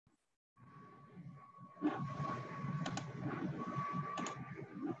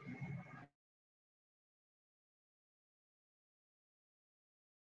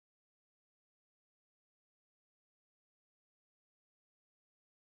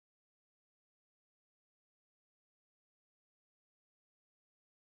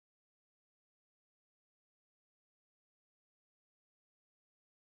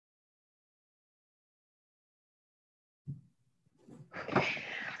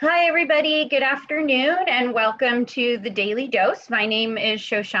Hi, everybody. Good afternoon and welcome to the Daily Dose. My name is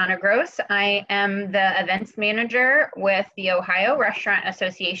Shoshanna Gross. I am the events manager with the Ohio Restaurant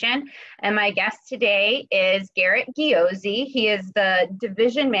Association. And my guest today is Garrett Guillozet. He is the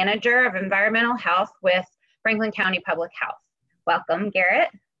division manager of environmental health with Franklin County Public Health. Welcome, Garrett.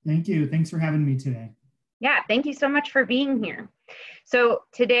 Thank you. Thanks for having me today. Yeah, thank you so much for being here. So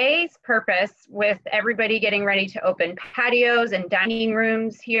today's purpose, with everybody getting ready to open patios and dining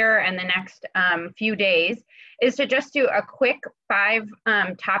rooms here in the next few days, is to just do a quick 5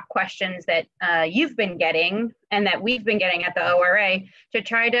 top questions that you've been getting and that we've been getting at the ORA to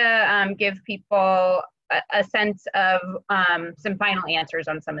try to give people a sense of some final answers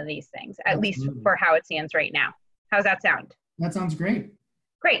on some of these things, at least for how it stands right now. How's that sound? That sounds great.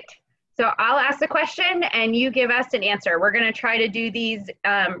 Great. So I'll ask a question and you give us an answer. We're going to try to do these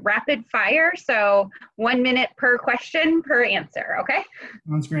rapid fire. So 1 minute per question per answer. Okay.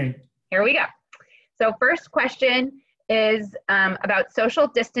 Sounds great. Here we go. So first question is about social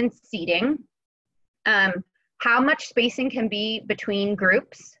distance seating. How much spacing can be between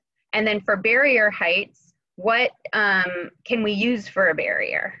groups? And then for barrier heights, what can we use for a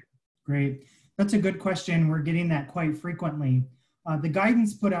barrier? Great. That's a good question. We're getting that quite frequently. The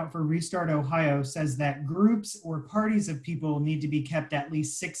guidance put out for Restart Ohio says that groups or parties of people need to be kept at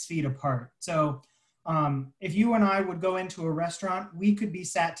least 6 feet apart. So if you and I would go into a restaurant, we could be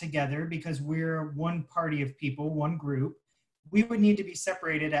sat together because we're one party of people, one group. We would need to be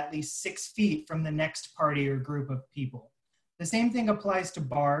separated at least 6 feet from the next party or group of people. The same thing applies to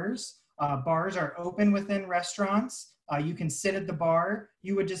bars. Bars are open within restaurants. You can sit at the bar.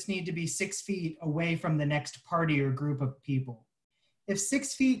 You would just need to be 6 feet away from the next party or group of people. If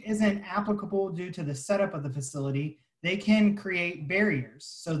 6 feet isn't applicable due to the setup of the facility, they can create barriers.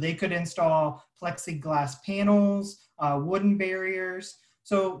 So they could install plexiglass panels, wooden barriers.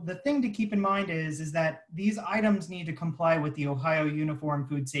 So the thing to keep in mind is that these items need to comply with the Ohio Uniform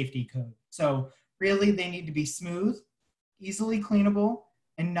Food Safety Code. So really they need to be smooth, easily cleanable,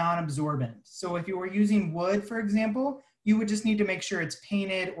 and non-absorbent. So if you were using wood, for example, you would just need to make sure it's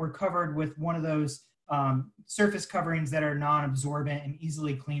painted or covered with one of those surface coverings that are non-absorbent and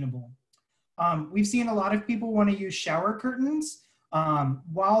easily cleanable. We've seen a lot of people want to use shower curtains.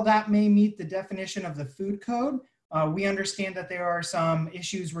 While that may meet the definition of the food code, we understand that there are some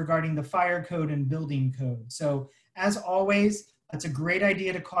issues regarding the fire code and building code. So as always, it's a great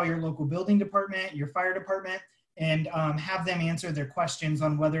idea to call your local building department, your fire department, and have them answer their questions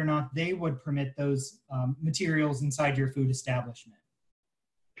on whether or not they would permit those materials inside your food establishment.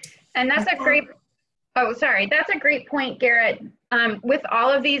 And that's a great that's a great point, Garrett. With all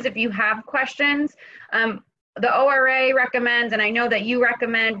of these, if you have questions, the ORA recommends, and I know that you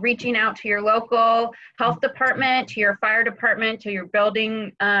recommend, reaching out to your local health department, to your fire department, to your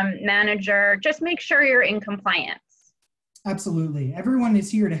building manager. Just make sure you're in compliance. Absolutely. Everyone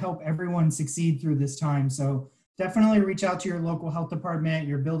is here to help everyone succeed through this time. So definitely reach out to your local health department,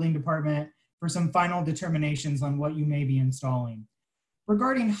 your building department, for some final determinations on what you may be installing.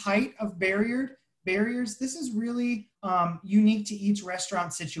 Regarding height of barriers, this is really unique to each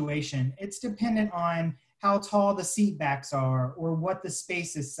restaurant situation. It's dependent on how tall the seat backs are or what the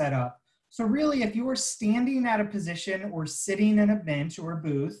space is set up. So really, if you are standing at a position or sitting in a bench or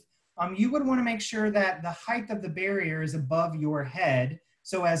booth, you would want to make sure that the height of the barrier is above your head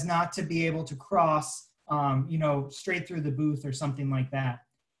so as not to be able to cross straight through the booth or something like that.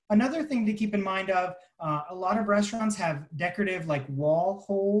 Another thing to keep in mind of, a lot of restaurants have decorative like wall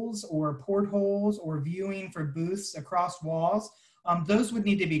holes or portholes or viewing for booths across walls. Those would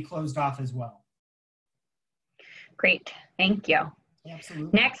need to be closed off as well. Great, thank you.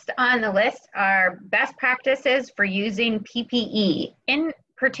 Absolutely. Next on the list are best practices for using PPE. In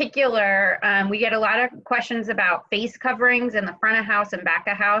particular, we get a lot of questions about face coverings in the front of house and back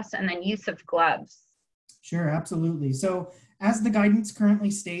of house, and then use of gloves. Sure, absolutely. So as the guidance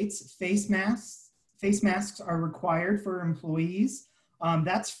currently states, face masks are required for employees.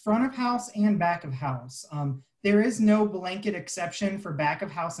 That's front of house and back of house. There is no blanket exception for back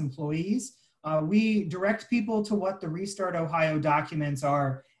of house employees. We direct people to what the Restart Ohio documents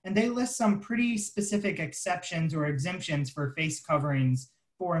are, and they list some pretty specific exceptions or exemptions for face coverings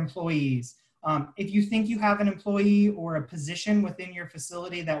for employees. If you think you have an employee or a position within your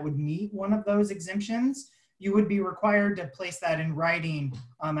facility that would meet one of those exemptions, you would be required to place that in writing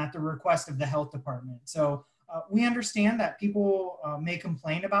at the request of the health department. So we understand that people may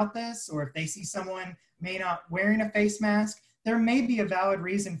complain about this, or if they see someone may not wearing a face mask, there may be a valid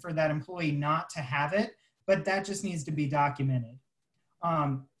reason for that employee not to have it, but that just needs to be documented.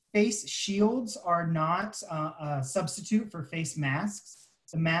 Face shields are not a substitute for face masks.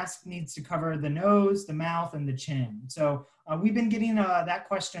 The mask needs to cover the nose, the mouth, and the chin. So we've been getting that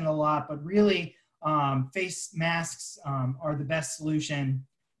question a lot, but really face masks are the best solution.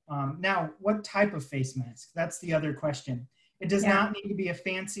 Now, what type of face mask? That's the other question. It does not need to be a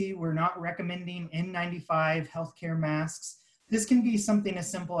fancy, we're not recommending N95 healthcare masks. This can be something as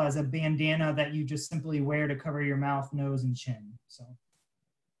simple as a bandana that you just simply wear to cover your mouth, nose, and chin. So,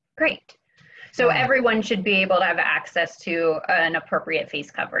 great. So everyone should be able to have access to an appropriate face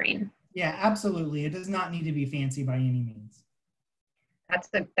covering. Yeah, absolutely. It does not need to be fancy by any means.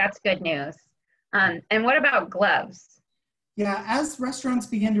 That's good news. And what about gloves? Yeah, as restaurants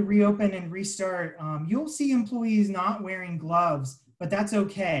begin to reopen and restart, you'll see employees not wearing gloves, but that's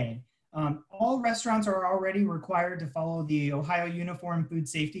okay. All restaurants are already required to follow the Ohio Uniform Food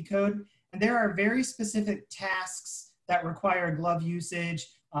Safety Code, and there are very specific tasks that require glove usage,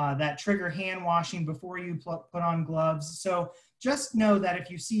 that trigger hand washing before you put on gloves. So just know that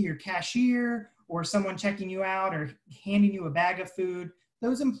if you see your cashier or someone checking you out or handing you a bag of food,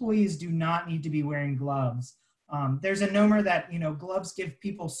 those employees do not need to be wearing gloves. There's a number that, gloves give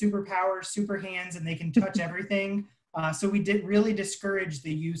people superpowers, super hands, and they can touch everything. So we did really discourage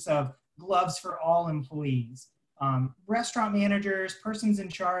the use of gloves for all employees. Restaurant managers, persons in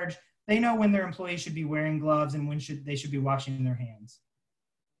charge, they know when their employees should be wearing gloves and when they should be washing their hands.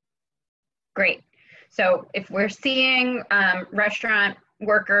 Great. So if we're seeing restaurant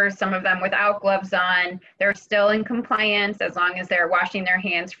workers, some of them without gloves on, they're still in compliance as long as they're washing their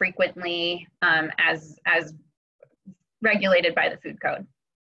hands frequently as regulated by the food code.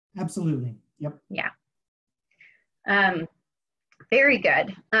 Absolutely. Yep. Yeah. Very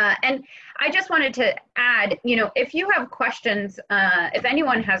good. And I just wanted to add, if you have questions, if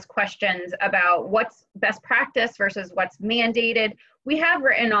anyone has questions about what's best practice versus what's mandated, we have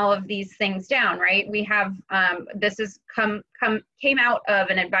written all of these things down, right? We have, this is came out of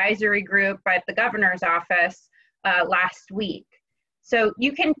an advisory group by the governor's office last week. So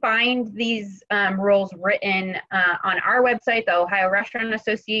you can find these rules written on our website, the Ohio Restaurant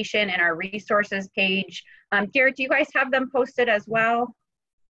Association, and our resources page. Garrett, do you guys have them posted as well?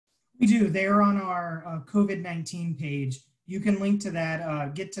 We do. They're on our COVID-19 page. You can link to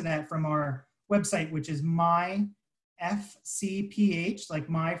that, get to that from our website, which is myfcph, like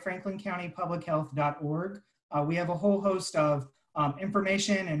myfranklincountypublichealth.org. We have a whole host of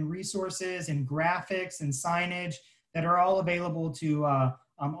information and resources and graphics and signage that are all available to a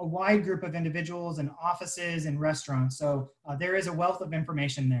wide group of individuals and offices and restaurants. So there is a wealth of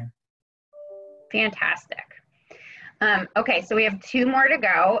information there. Fantastic. Okay, so we have two more to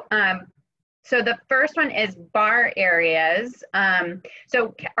go. So the first one is bar areas.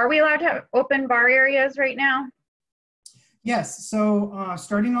 So are we allowed to open bar areas right now? Yes, so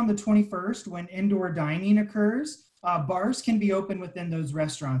starting on the 21st, when indoor dining occurs, bars can be open within those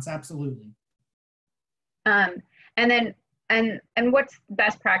restaurants, absolutely. And what's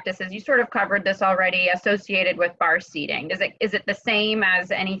best practices? You sort of covered this already, associated with bar seating. Is it the same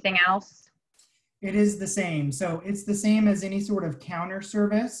as anything else? It is the same. So it's the same as any sort of counter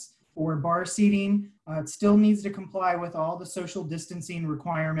service or bar seating. It still needs to comply with all the social distancing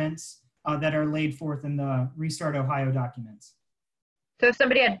requirements that are laid forth in the Restart Ohio documents. So if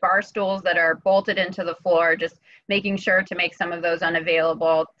somebody had bar stools that are bolted into the floor, just making sure to make some of those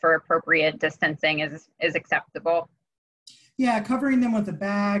unavailable for appropriate distancing is acceptable. Yeah, covering them with a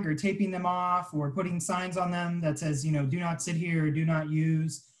bag or taping them off or putting signs on them that says, do not sit here or do not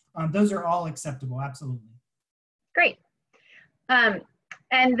use. Those are all acceptable, absolutely. Great. And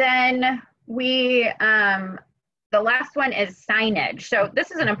then the last one is signage. So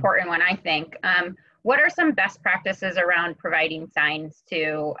this is an important one, I think. What are some best practices around providing signs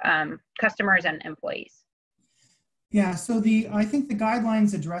to customers and employees? Yeah, so I think the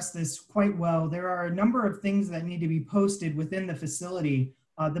guidelines address this quite well. There are a number of things that need to be posted within the facility.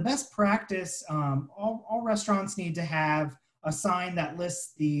 The best practice, all restaurants need to have a sign that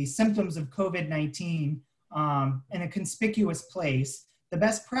lists the symptoms of COVID-19 in a conspicuous place. The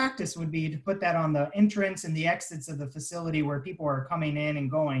best practice would be to put that on the entrance and the exits of the facility where people are coming in and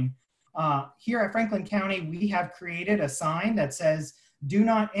going. Here at Franklin County, we have created a sign that says, "Do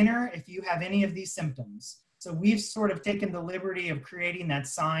not enter if you have any of these symptoms." So we've sort of taken the liberty of creating that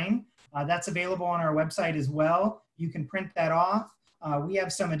sign. That's available on our website as well. You can print that off. We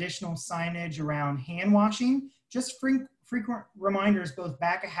have some additional signage around hand washing, just frequent reminders both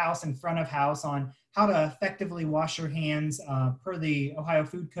back of house and front of house on how to effectively wash your hands per the Ohio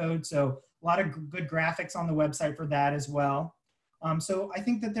Food Code. So a lot of good graphics on the website for that as well. So I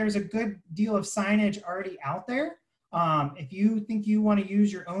think that there's a good deal of signage already out there. If you think you want to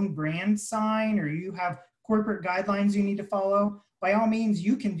use your own brand sign or you have corporate guidelines you need to follow, by all means,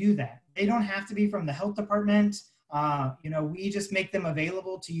 you can do that. They don't have to be from the health department. We just make them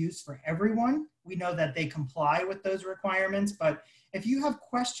available to use for everyone. We know that they comply with those requirements, but if you have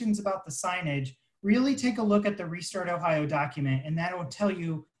questions about the signage, really take a look at the Restart Ohio document, and that will tell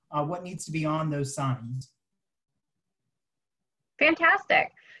you what needs to be on those signs.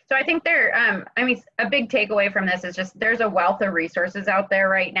 Fantastic. So I think a big takeaway from this is just there's a wealth of resources out there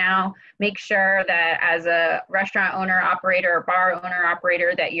right now. Make sure that as a restaurant owner, operator, or bar owner,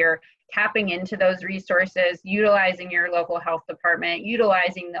 operator, that you're tapping into those resources, utilizing your local health department,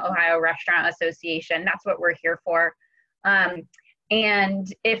 utilizing the Ohio Restaurant Association. That's what we're here for.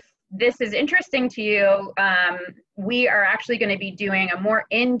 And if this is interesting to you, we are actually going to be doing a more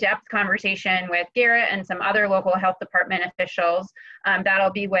in-depth conversation with Garrett and some other local health department officials.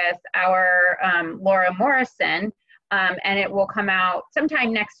 That'll be with our Laura Morrison, and it will come out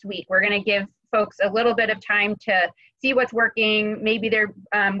sometime next week. We're going to give folks a little bit of time to see what's working. Maybe there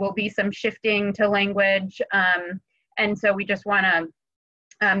will be some shifting to language. And so we just want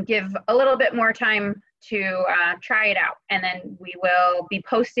to give a little bit more time to try it out. And then we will be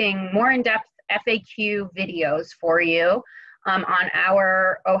posting more in-depth FAQ videos for you on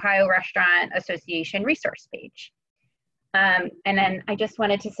our Ohio Restaurant Association resource page. And then I just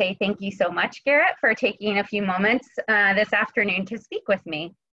wanted to say thank you so much, Garrett, for taking a few moments this afternoon to speak with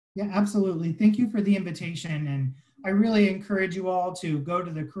me. Yeah, absolutely. Thank you for the invitation. And I really encourage you all to go to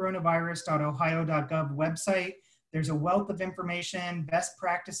the coronavirus.ohio.gov website. There's a wealth of information. Best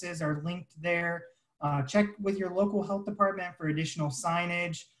practices are linked there. Check with your local health department for additional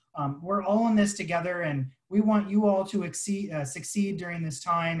signage. We're all in this together, and we want you all to succeed during this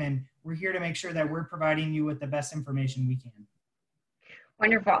time, and we're here to make sure that we're providing you with the best information we can.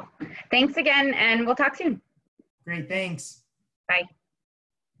 Wonderful. Thanks again, and we'll talk soon. Great, thanks. Bye.